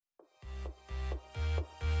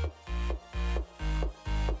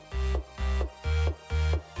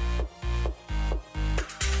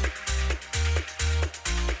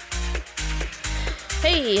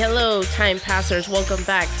Hey, hello, Time Passers. Welcome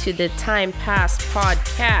back to the Time Pass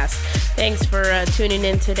podcast. Thanks for tuning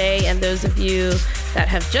in today. And those of you that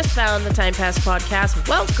have just found the Time Pass podcast,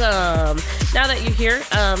 welcome. Now that you're here,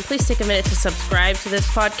 please take a minute to subscribe to this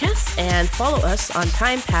podcast and follow us on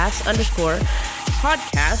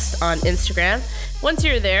timepass_podcast on Instagram. Once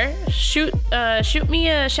you're there, shoot me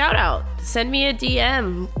a shout out. Send me a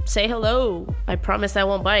DM. Say hello. I promise I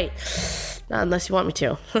won't bite. Not unless you want me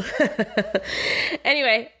to.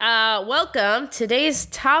 Anyway, welcome. Today's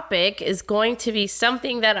topic is going to be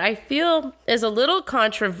something that I feel is a little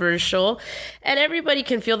controversial, and everybody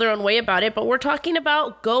can feel their own way about it, but we're talking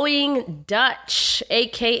about going Dutch,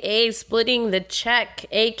 aka splitting the check,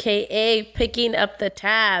 aka picking up the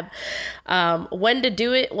tab, when to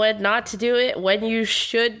do it, when not to do it, when you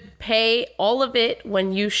should pay all of it,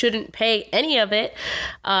 when you shouldn't pay any of it.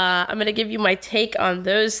 I'm going to give you my take on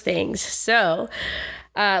those things. So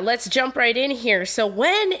let's jump right in here. So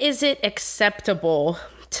when is it acceptable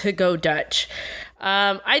to go Dutch?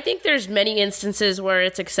 I think there's many instances where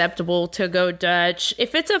it's acceptable to go Dutch.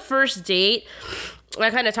 If it's a first date,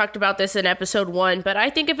 I kind of talked about this in episode 1, but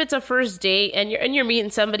I think if it's a first date and you're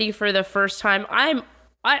meeting somebody for the first time, I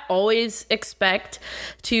always expect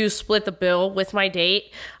to split the bill with my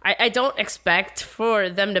date. I don't expect for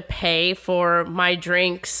them to pay for my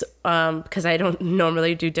drinks because I don't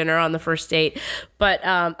normally do dinner on the first date. But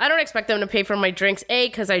I don't expect them to pay for my drinks, A,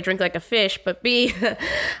 because I drink like a fish, but B,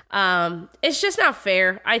 it's just not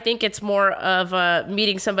fair. I think it's more of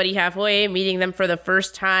meeting somebody halfway, meeting them for the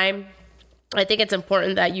first time. I think it's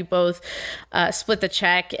important that you both split the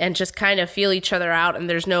check and just kind of feel each other out, and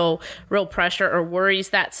there's no real pressure or worries.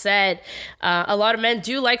 That said, a lot of men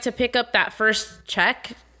do like to pick up that first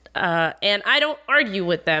check, and I don't argue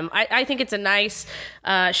with them. I think it's a nice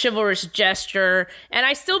chivalrous gesture, and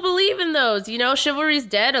I still believe in those. You know, chivalry's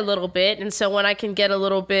dead a little bit, and so when I can get a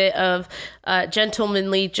little bit of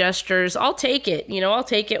gentlemanly gestures, I'll take it. You know, I'll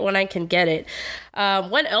take it when I can get it.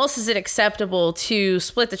 When else is it acceptable to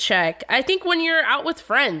split the check? I think when you're out with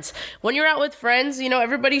friends. When you're out with friends, you know,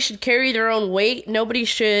 everybody should carry their own weight. Nobody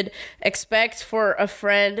should expect for a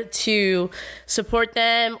friend to support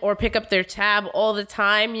them or pick up their tab all the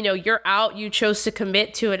time. You know, you're out, you chose to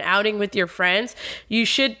commit to an outing with your friends. You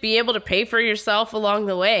should be able to pay for yourself along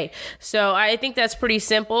the way. So I think that's pretty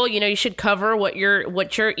simple. You know, you should cover what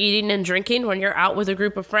you're eating and drinking when you're out with a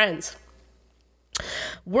group of friends.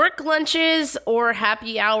 Work lunches or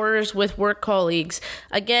happy hours with work colleagues.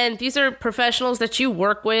 Again, these are professionals that you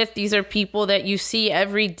work with. These are people that you see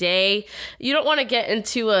every day. You don't want to get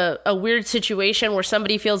into a weird situation where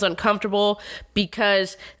somebody feels uncomfortable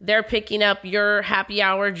because they're picking up your happy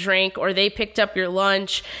hour drink or they picked up your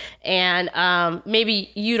lunch, and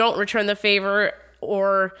maybe you don't return the favor,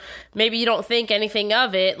 or maybe you don't think anything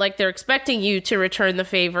of it, like they're expecting you to return the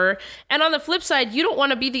favor. And on the flip side, you don't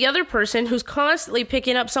want to be the other person who's constantly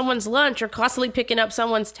picking up someone's lunch or constantly picking up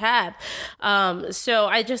someone's tab. So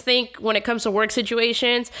I just think when it comes to work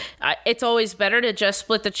situations, it's always better to just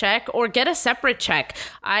split the check or get a separate check.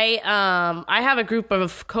 I have a group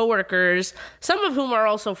of coworkers, some of whom are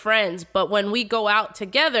also friends, but when we go out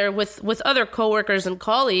together with other coworkers and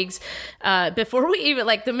colleagues, before we even,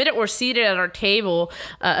 like the minute we're seated at our table,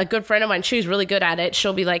 a good friend of mine, she's really good at it,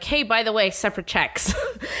 she'll be like, hey, by the way, separate checks.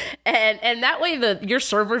 and that way your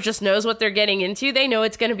server just knows what they're getting into. They know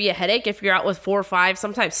it's going to be a headache if you're out with 4 or 5,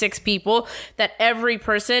 sometimes 6 people, that every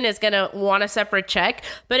person is going to want a separate check.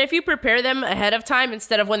 But if you prepare them ahead of time,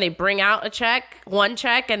 instead of when they bring out one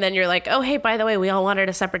check, and then you're like, oh, hey, by the way, we all wanted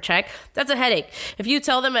a separate check, that's a headache. If you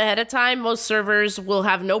tell them ahead of time, most servers will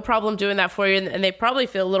have no problem doing that for you, and they probably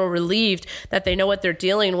feel a little relieved that they know what they're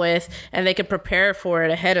dealing with and they can prepare for it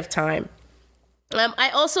ahead of time. I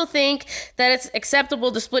also think that it's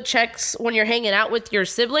acceptable to split checks when you're hanging out with your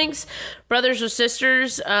siblings, brothers or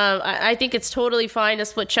sisters. I think it's totally fine to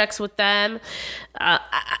split checks with them.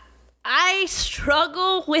 I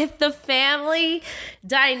struggle with the family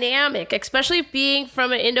dynamic, especially being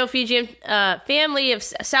from an Indo-Fijian family of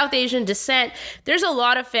South Asian descent. There's a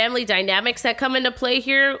lot of family dynamics that come into play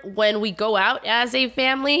here when we go out as a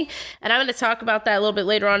family, and I'm going to talk about that a little bit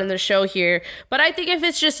later on in the show here. But I think if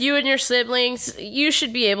it's just you and your siblings, you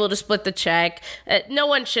should be able to split the check. No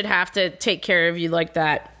one should have to take care of you like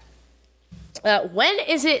that. When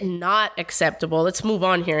is it not acceptable? Let's move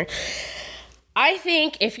on here. I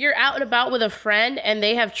think if you're out and about with a friend and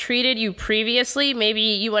they have treated you previously, maybe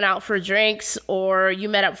you went out for drinks or you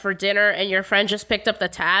met up for dinner and your friend just picked up the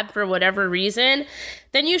tab for whatever reason,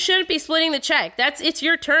 then you shouldn't be splitting the check. It's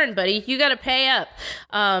your turn, buddy. You got to pay up.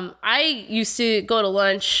 I used to go to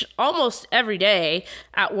lunch almost every day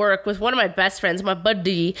at work with one of my best friends, my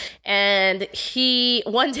buddy, and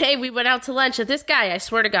one day we went out to lunch with this guy, I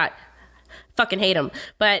swear to God, fucking hate him.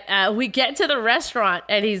 But we get to the restaurant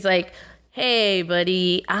and he's like, hey,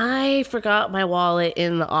 buddy, I forgot my wallet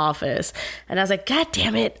in the office. And I was like, God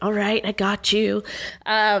damn it. All right, I got you.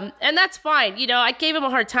 And that's fine. I gave him a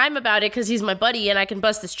hard time about it because he's my buddy and I can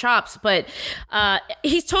bust his chops. But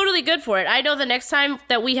he's totally good for it. I know the next time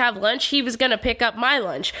that we have lunch, he was going to pick up my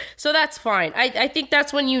lunch. So that's fine. I think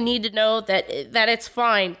that's when you need to know that it's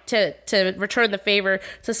fine to return the favor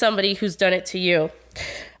to somebody who's done it to you.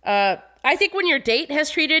 I think when your date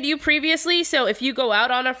has treated you previously, so if you go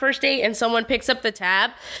out on a first date and someone picks up the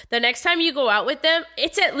tab, the next time you go out with them,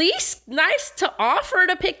 it's at least nice to offer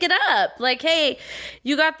to pick it up. Like, hey,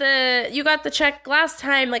 you got the check last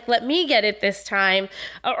time, like let me get it this time.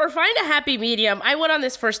 Or find a happy medium. I went on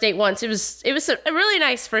this first date once. It was a really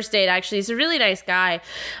nice first date, actually. He's a really nice guy.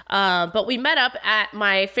 But we met up at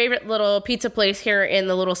my favorite little pizza place here in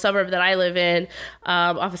the little suburb that I live in,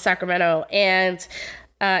 off of Sacramento. And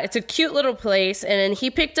it's a cute little place, and then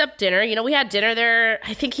he picked up dinner. We had dinner there.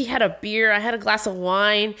 I think he had a beer. I had a glass of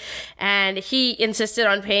wine, and he insisted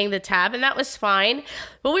on paying the tab, and that was fine.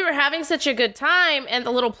 But we were having such a good time, and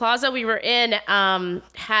the little plaza we were in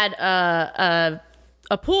had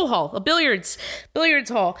a pool hall, a billiards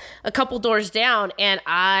hall, a couple doors down, and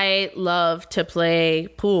I love to play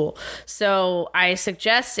pool. So I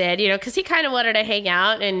suggested, because he kind of wanted to hang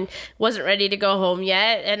out and wasn't ready to go home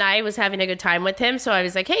yet, and I was having a good time with him. So I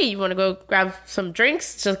was like, hey, you want to go grab some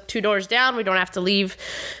drinks? It's just 2 doors down. We don't have to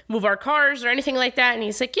move our cars or anything like that. And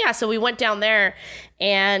he's like, yeah. So we went down there,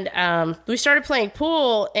 and we started playing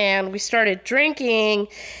pool, and we started drinking.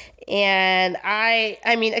 And I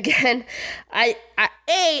mean, again,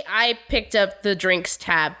 I picked up the drinks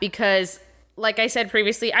tab because, like I said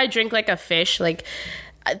previously, I drink like a fish. Like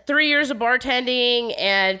 3 years of bartending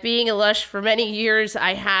and being a lush for many years,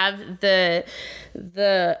 I have the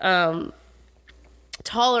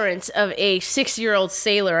tolerance of a 6-year-old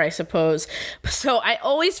sailor, I suppose. So I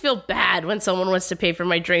always feel bad when someone wants to pay for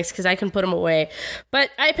my drinks because I can put them away.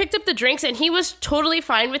 But I picked up the drinks and he was totally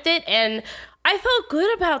fine with it, and I felt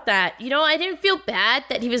good about that. I didn't feel bad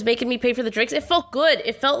that he was making me pay for the drinks. It felt good.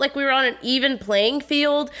 It felt like we were on an even playing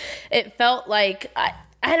field. It felt like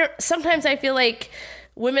sometimes I feel like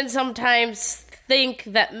women sometimes think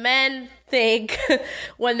that men think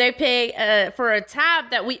when they pay for a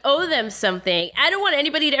tab that we owe them something. I don't want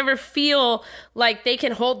anybody to ever feel like they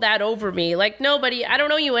can hold that over me. Like, nobody, I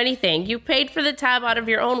don't owe you anything. You paid for the tab out of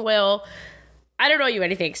your own will. I don't owe you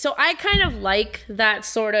anything. So I kind of like that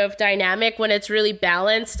sort of dynamic when it's really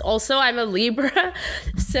balanced. Also, I'm a Libra.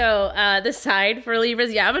 So the sign for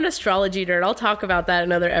Libras, I'm an astrology nerd. I'll talk about that in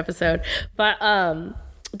another episode. But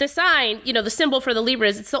the sign, the symbol for the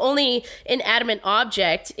Libras, it's the only inanimate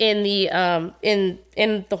object in the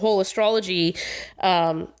in the whole astrology,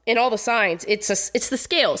 in all the signs. It's the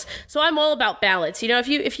scales. So I'm all about balance.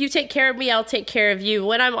 If you take care of me, I'll take care of you.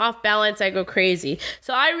 When I'm off balance, I go crazy.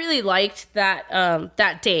 So I really liked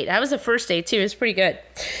that date. That was a first date too. It was pretty good.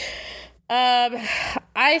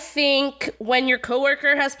 I think when your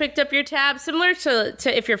coworker has picked up your tab, similar to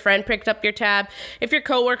if your friend picked up your tab, if your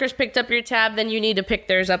coworkers picked up your tab, then you need to pick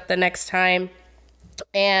theirs up the next time.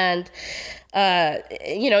 And,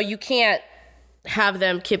 you can't have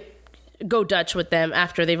them go Dutch with them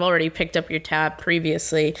after they've already picked up your tab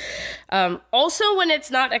previously. Also, when it's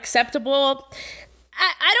not acceptable,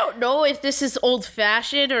 I don't know if this is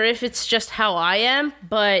old-fashioned or if it's just how I am,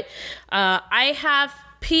 but I have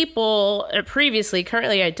people previously,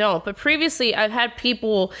 currently I don't, but previously I've had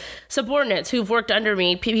subordinates who've worked under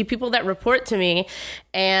me, people that report to me,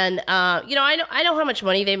 and I know how much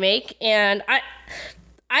money they make, and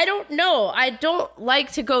I don't know. I don't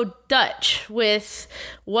like to go Dutch with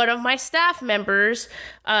one of my staff members,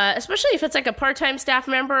 especially if it's like a part-time staff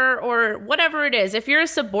member or whatever it is. If you're a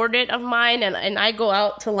subordinate of mine and I go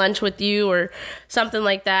out to lunch with you or something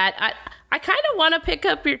like that, I kind of want to pick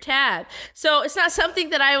up your tab. So it's not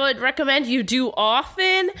something that I would recommend you do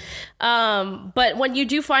often. But when you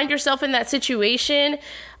do find yourself in that situation,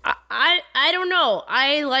 I don't know.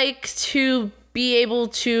 I like to be able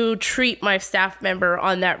to treat my staff member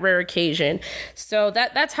on that rare occasion. So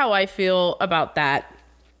that's how I feel about that.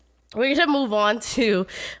 we're going to move on to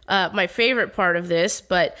my favorite part of this,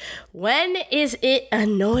 but when is it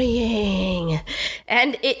annoying?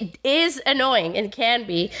 And it is annoying and can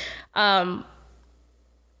be. I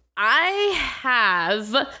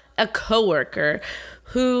have a coworker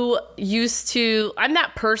who I'm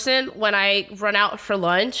that person when I run out for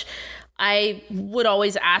lunch. I would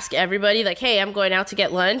always ask everybody, like, hey, I'm going out to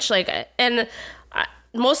get lunch.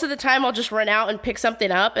 Most of the time I'll just run out and pick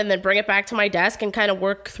something up and then bring it back to my desk and kind of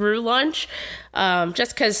work through lunch,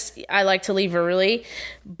 just because I like to leave early.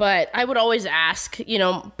 But I would always ask,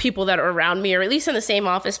 people that are around me, or at least in the same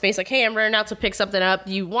office space, like, hey, I'm running out to pick something up.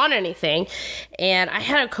 Do you want anything? And I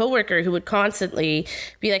had a coworker who would constantly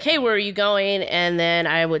be like, hey, where are you going? And then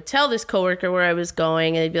I would tell this coworker where I was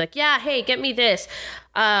going, and they'd be like, yeah, hey, get me this.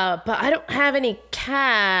 But I don't have any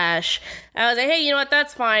cash. I was like, hey, you know what?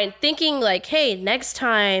 That's fine. Thinking like, hey, next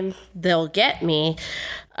time they'll get me.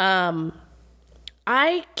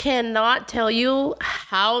 I cannot tell you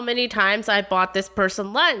how many times I bought this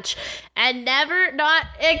person lunch and not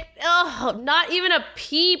even a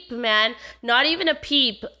peep, man. Not even a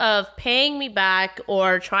peep of paying me back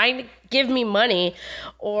or trying to give me money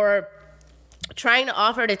or trying to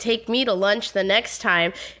offer to take me to lunch the next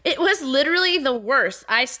time. It was literally the worst.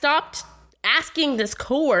 I stopped asking this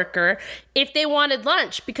coworker if they wanted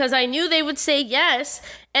lunch because I knew they would say yes,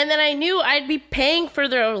 and then I knew I'd be paying for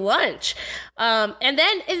their lunch. And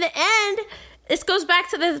then in the end, this goes back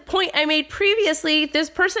to the point I made previously. This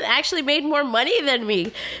person actually made more money than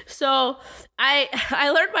me. So I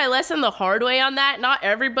learned my lesson the hard way on that. Not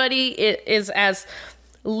everybody is as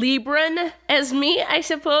Libran as me, I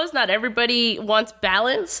suppose. Not everybody wants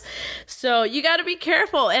balance. So you got to be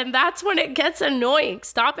careful. And that's when it gets annoying.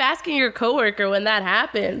 Stop asking your coworker when that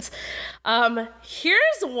happens.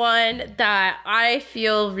 Here's one that I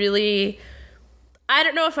feel really, I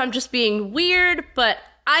don't know if I'm just being weird, but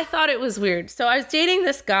I thought it was weird. So I was dating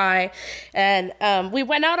this guy, and we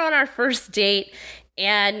went out on our first date,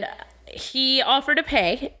 and he offered to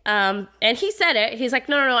pay, and he said it. He's like,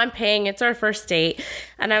 no, I'm paying. It's our first date.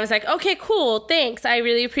 And I was like, okay, cool. Thanks. I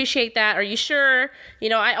really appreciate that. Are you sure?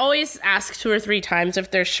 I always ask 2 or 3 times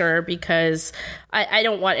if they're sure, because I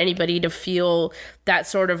don't want anybody to feel that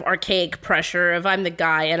sort of archaic pressure of I'm the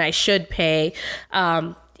guy and I should pay.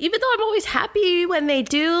 Even though I'm always happy when they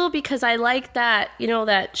do, because I like that,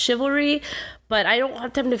 that chivalry, but I don't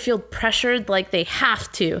want them to feel pressured like they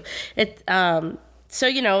have to. So,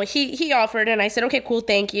 he offered, and I said, okay, cool,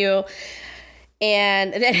 thank you.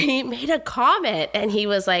 And then he made a comment, and he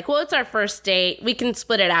was like, well, it's our first date. We can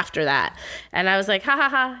split it after that. And I was like,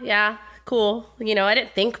 yeah, cool. I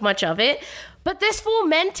didn't think much of it. But this fool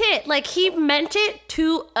meant it. Like, he meant it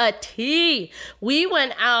to a T. We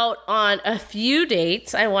went out on a few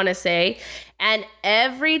dates, I want to say. And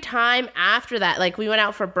every time after that, like, we went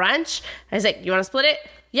out for brunch. I was like, you want to split it?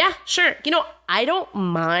 Yeah, sure. I don't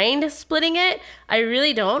mind splitting it. I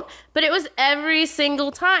really don't. But it was every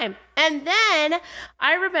single time. And then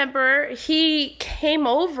I remember he came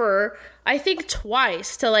over, I think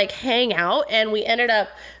twice, to like hang out, and we ended up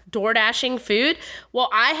DoorDashing food. Well,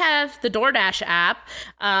 I have the DoorDash app.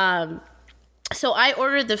 So I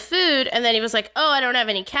ordered the food, and then he was like, oh, I don't have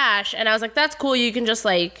any cash. And I was like, that's cool. You can just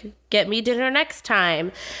like get me dinner next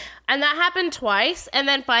time. And that happened twice. And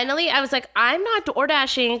then finally I was like, I'm not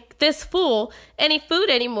DoorDashing this fool any food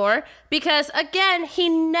anymore, because again, he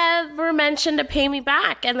never mentioned to pay me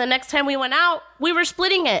back. And the next time we went out, we were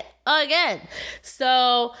splitting it again.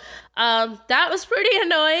 So that was pretty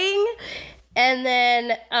annoying. And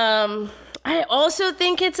then I also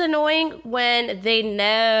think it's annoying when they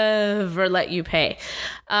never let you pay.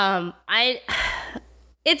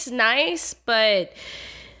 It's nice, but...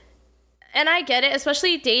 And I get it,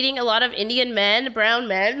 especially dating a lot of Indian men, brown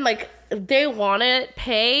men, like they want to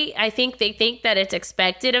pay. I think they think that it's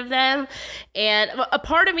expected of them. And a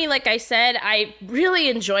part of me, like I said, I really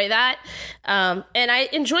enjoy that. And I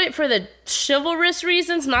enjoy it for the chivalrous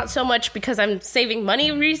reasons, not so much because I'm saving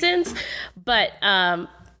money reasons. But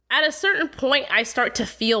at a certain point, I start to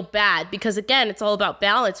feel bad because, again, it's all about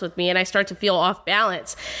balance with me, and I start to feel off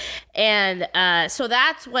balance. And so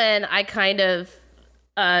that's when I kind of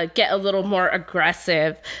get a little more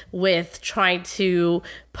aggressive with trying to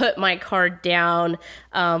put my card down,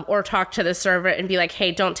 or talk to the server and be like,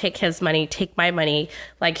 hey, don't take his money, take my money.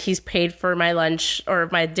 Like, he's paid for my lunch or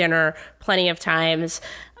my dinner plenty of times.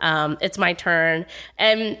 It's my turn.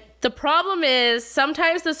 And the problem is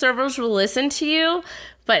sometimes the servers will listen to you,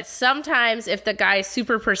 but sometimes if the guy's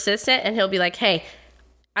super persistent and he'll be like, hey,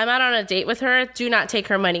 I'm out on a date with her, do not take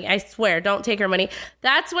her money. I swear, don't take her money.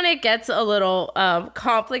 That's when it gets a little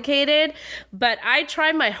complicated, but I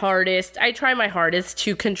try my hardest.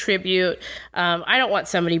 To contribute. I don't want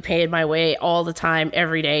somebody paying my way all the time,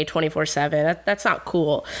 every day, 24/7. That's not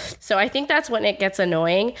cool. So I think that's when it gets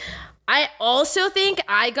annoying. I also think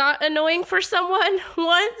I got annoying for someone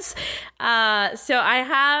once. So I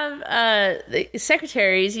have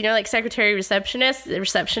secretaries, like secretary receptionist. The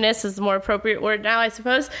receptionist is the more appropriate word now, I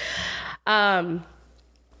suppose.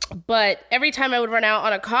 But every time I would run out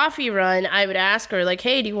on a coffee run, I would ask her, like,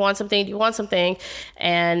 hey, do you want something? Do you want something?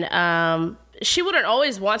 And she wouldn't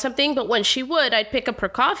always want something, but when she would, I'd pick up her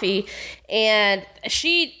coffee, and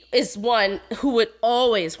she is one who would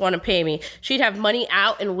always want to pay me. She'd have money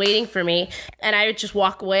out and waiting for me, and I would just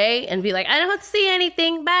walk away and be like, I don't see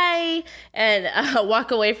anything, bye, and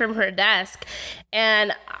walk away from her desk.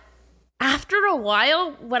 And after a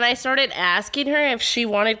while, when I started asking her if she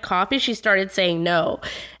wanted coffee, she started saying no.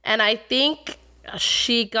 And I think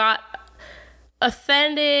she got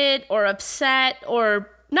offended or upset, or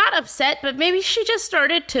not upset, but maybe she just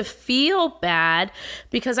started to feel bad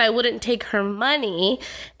because I wouldn't take her money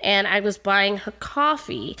and I was buying her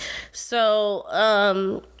coffee. So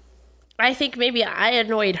I think maybe I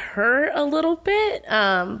annoyed her a little bit,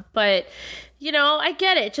 but I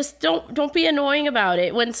get it. Just don't be annoying about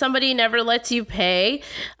it. When somebody never lets you pay,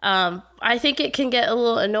 I think it can get a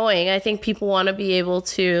little annoying. I think people want to be able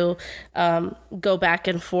to go back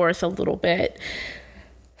and forth a little bit.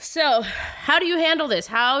 So how do you handle this?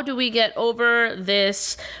 How do we get over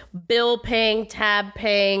this bill paying, tab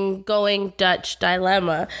paying, going Dutch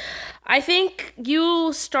dilemma? I think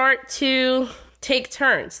you start to take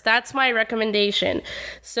turns. That's my recommendation.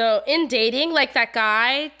 So in dating, like that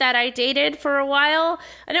guy that I dated for a while,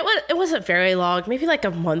 and it wasn't very long, maybe like a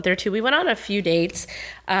month or two. We went on a few dates,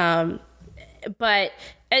 but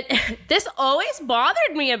this always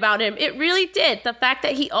bothered me about him. It really did. The fact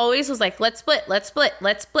that he always was like, let's split.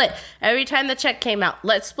 Every time the check came out,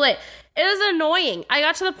 let's split. It was annoying. I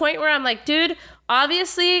got to the point where I'm like, dude,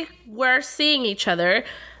 obviously we're seeing each other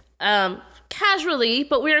casually,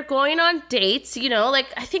 but we were going on dates, I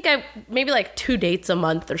think maybe like 2 dates a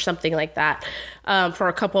month or something like that, for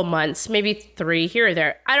a couple months, maybe 3 here or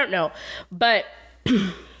there. I don't know. But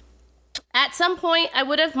at some point I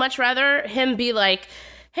would have much rather him be like,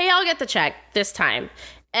 hey, I'll get the check this time.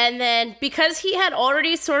 And then because he had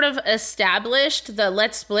already sort of established the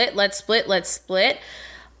let's split,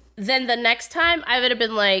 then the next time I would have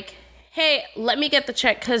been like, hey, let me get the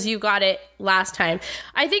check because you got it last time.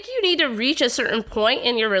 I think you need to reach a certain point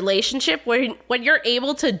in your relationship when you're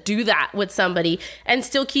able to do that with somebody and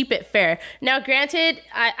still keep it fair. Now, granted,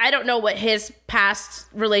 I don't know what his past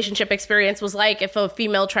relationship experience was like, if a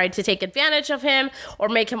female tried to take advantage of him or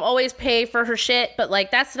make him always pay for her shit, but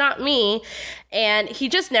that's not me. And he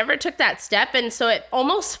just never took that step. And so it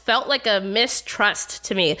almost felt like a mistrust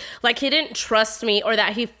to me. Like he didn't trust me, or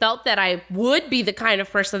that he felt that I would be the kind of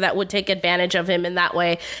person that would take advantage of him in that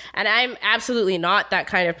way. And I'm absolutely not that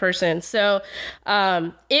kind of person. So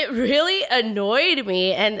it really annoyed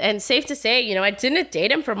me. And safe to say, I didn't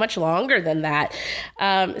date him for much longer than that.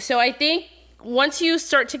 So I think once you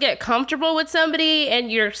start to get comfortable with somebody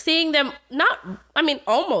and you're seeing them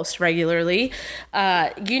almost regularly,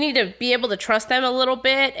 you need to be able to trust them a little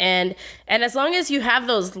bit. And as long as you have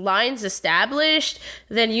those lines established,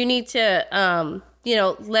 then you need to,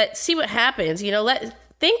 see what happens,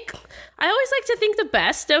 I always like to think the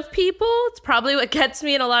best of people. It's probably what gets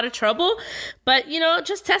me in a lot of trouble, but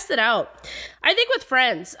just test it out. I think with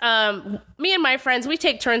friends, me and my friends, we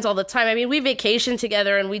take turns all the time. I mean, we vacation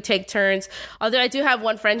together and we take turns. Although I do have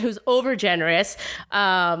one friend who's over generous. Me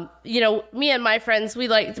and my friends, we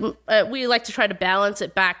like to try to balance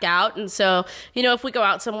it back out. And so, if we go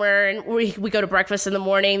out somewhere and we go to breakfast in the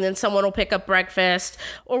morning, then someone will pick up breakfast,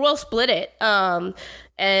 or we'll split it.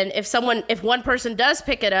 And if one person does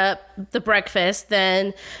pick it up, the breakfast,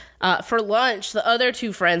 then for lunch, the other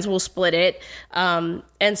 2 friends will split it.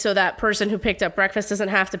 And so that person who picked up breakfast doesn't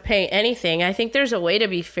have to pay anything. I think there's a way to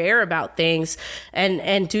be fair about things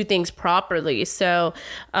and do things properly. So,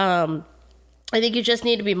 I think you just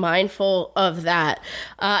need to be mindful of that.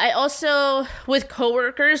 I also, with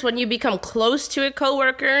coworkers, when you become close to a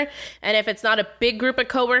coworker, and if it's not a big group of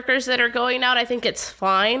coworkers that are going out, I think it's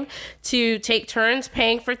fine to take turns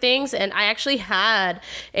paying for things. And I actually had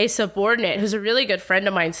a subordinate who's a really good friend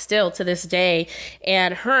of mine still to this day,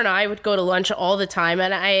 and her and I would go to lunch all the time.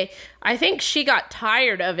 And I think she got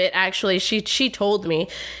tired of it, actually. She told me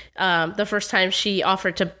the first time she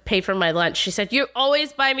offered to pay for my lunch. She said, you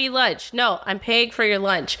always buy me lunch. No, I'm paying for your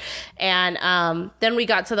lunch. And then we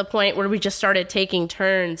got to the point where we just started taking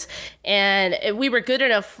turns. And we were good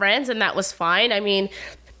enough friends, and that was fine. I mean,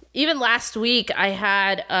 even last week, I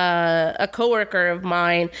had a coworker of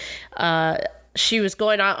mine. She was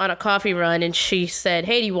going on a coffee run, and she said,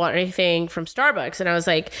 hey, do you want anything from Starbucks? And I was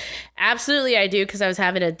like, absolutely I do, because I was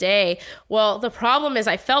having a day. Well, the problem is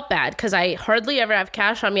I felt bad because I hardly ever have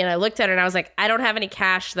cash on me. And I looked at her and I was like, I don't have any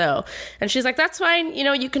cash though. And she's like, that's fine.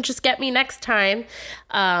 You can just get me next time.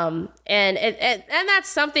 And that's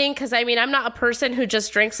something, because I mean, I'm not a person who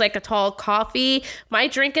just drinks like a tall coffee. My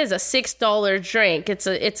drink is a $6 drink.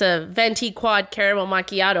 It's a venti quad caramel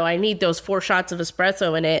macchiato. I need those 4 shots of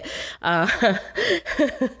espresso in it.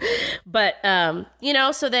 But,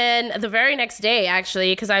 so then the very next day,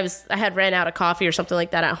 actually, because I had ran out of coffee or something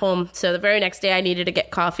like that at home. So the very next day I needed to get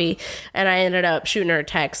coffee, and I ended up shooting her a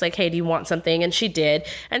text like, hey, do you want something? And she did.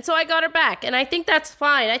 And so I got her back. And I think that's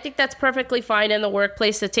fine. I think that's perfectly fine in the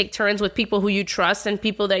workplace to take turns with people who you trust and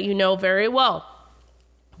people that you know very well.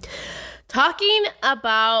 Talking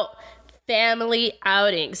about family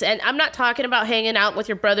outings. And I'm not talking about hanging out with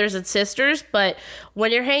your brothers and sisters, but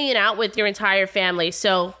when you're hanging out with your entire family,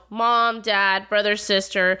 so mom, dad, brother,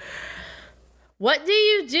 sister, what do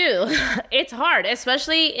you do? It's hard,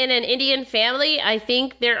 especially in an Indian family. I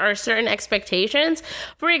think there are certain expectations.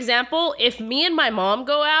 For example, if me and my mom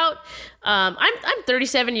go out, I'm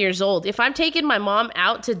 37 years old. If I'm taking my mom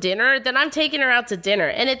out to dinner, then I'm taking her out to dinner.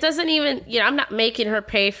 And it doesn't even, I'm not making her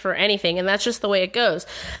pay for anything. And that's just the way it goes.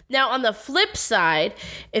 Now, on the flip side,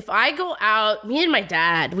 if I go out, me and my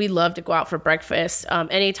dad, we love to go out for breakfast.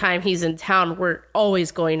 Anytime he's in town, we're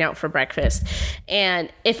always going out for breakfast.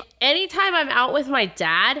 And if anytime I'm out with my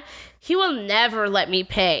dad, he will never let me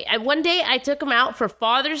pay. And one day I took him out for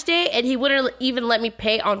Father's Day, and he wouldn't even let me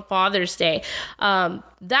pay on Father's Day.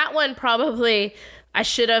 That one probably I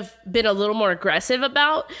should have been a little more aggressive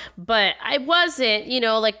about, but I wasn't.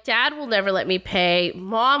 Like dad will never let me pay.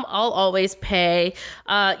 Mom, I'll always pay.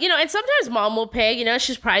 And sometimes mom will pay.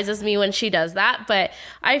 She surprises me when she does that. But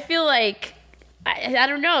I feel like I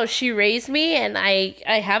don't know. She raised me, and I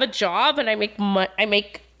have a job, and I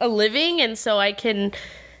make a living, and so I can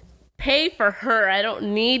pay for her. I don't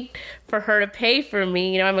need for her to pay for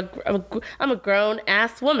me. I'm a grown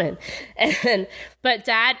ass woman. But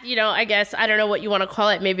dad, I guess, I don't know what you want to call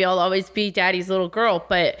it. Maybe I'll always be daddy's little girl,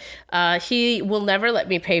 but he will never let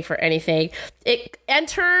me pay for anything.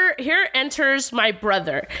 Here enters my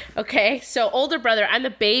brother. Okay. So older brother, I'm the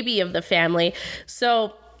baby of the family.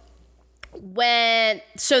 So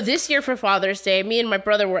this year for Father's Day, me and my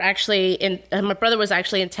brother were actually my brother was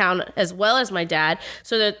actually in town as well as my dad.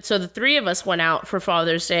 So the 3 of us went out for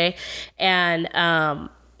Father's Day, and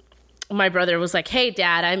my brother was like, hey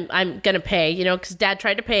dad, I'm going to pay, cause dad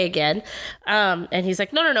tried to pay again. And he's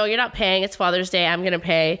like, no, you're not paying. It's Father's Day. I'm going to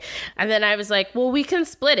pay. And then I was like, well, we can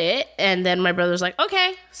split it. And then my brother was like,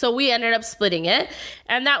 okay. So we ended up splitting it,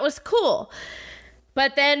 and that was cool.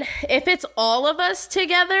 But then if it's all of us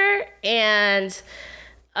together, and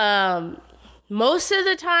most of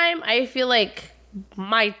the time I feel like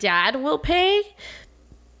my dad will pay.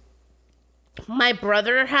 My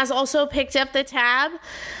brother has also picked up the tab.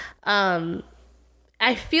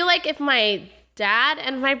 I feel like if my dad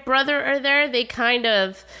and my brother are there,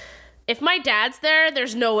 if my dad's there,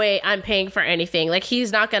 there's no way I'm paying for anything. Like,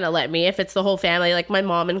 he's not going to let me. If it's the whole family, like my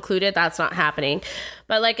mom included, that's not happening.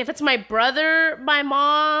 But like, if it's my brother, my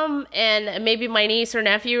mom, and maybe my niece or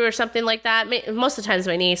nephew or something like that, most of the times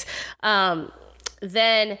my niece,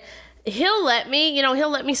 then he'll let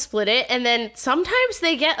me split it. And then sometimes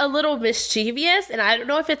they get a little mischievous, and I don't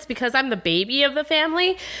know if it's because I'm the baby of the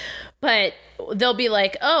family, but they'll be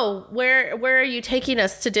like, oh, where are you taking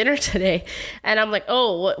us to dinner today? And I'm like,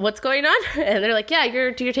 oh, what's going on? And they're like, yeah,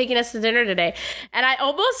 you're taking us to dinner today. And I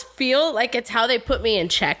almost feel like it's how they put me in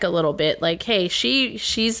check a little bit. Like, hey,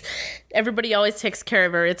 she's everybody always takes care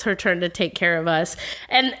of her. It's her turn to take care of us.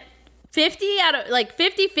 And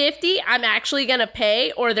 50-50, I'm actually going to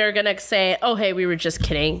pay, or they're going to say, oh, hey, we were just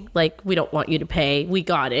kidding. Like, we don't want you to pay. We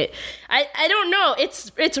got it. I don't know.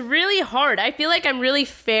 It's really hard. I feel like I'm really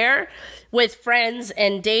fair with friends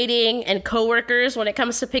and dating and coworkers when it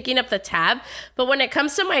comes to picking up the tab. But when it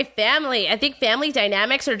comes to my family, I think family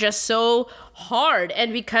dynamics are just so hard.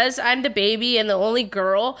 And because I'm the baby and the only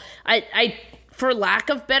girl, I for lack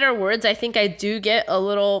of better words, I think I do get a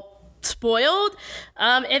little spoiled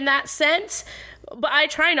in that sense. but I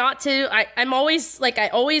try not to. I'm always like, I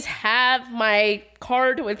always have my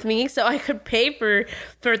card with me so I could pay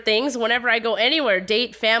for things whenever I go anywhere,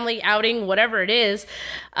 date, family, outing, whatever it is.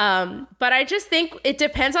 But I just think it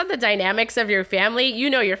depends on the dynamics of your family. You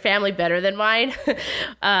know your family better than mine,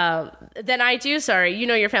 than I do. Sorry. You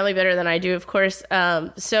know your family better than I do, of course.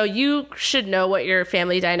 So you should know what your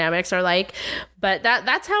family dynamics are like, but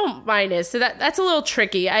that's how mine is. So that's a little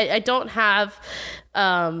tricky. I don't have,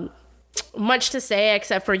 much to say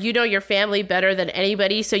except for you know your family better than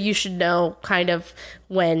anybody, so you should know kind of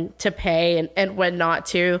when to pay and when not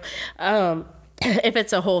to, if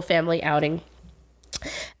it's a whole family outing.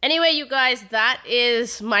 Anyway, you guys, that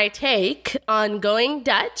is my take on going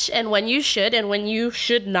Dutch and when you should and when you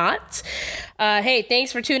should not. Hey,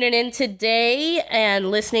 thanks for tuning in today and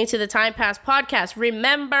listening to the Time Pass podcast.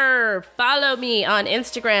 Remember, follow me on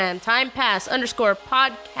Instagram,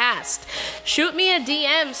 timepass_podcast. Shoot me a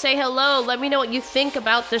DM, say hello, let me know what you think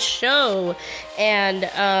about the show. And,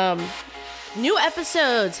 new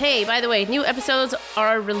episodes. Hey, by the way, new episodes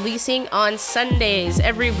are releasing on Sundays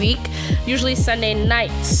every week, usually Sunday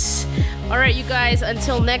nights. All right, you guys,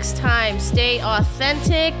 until next time, stay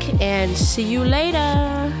authentic and see you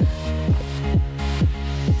later.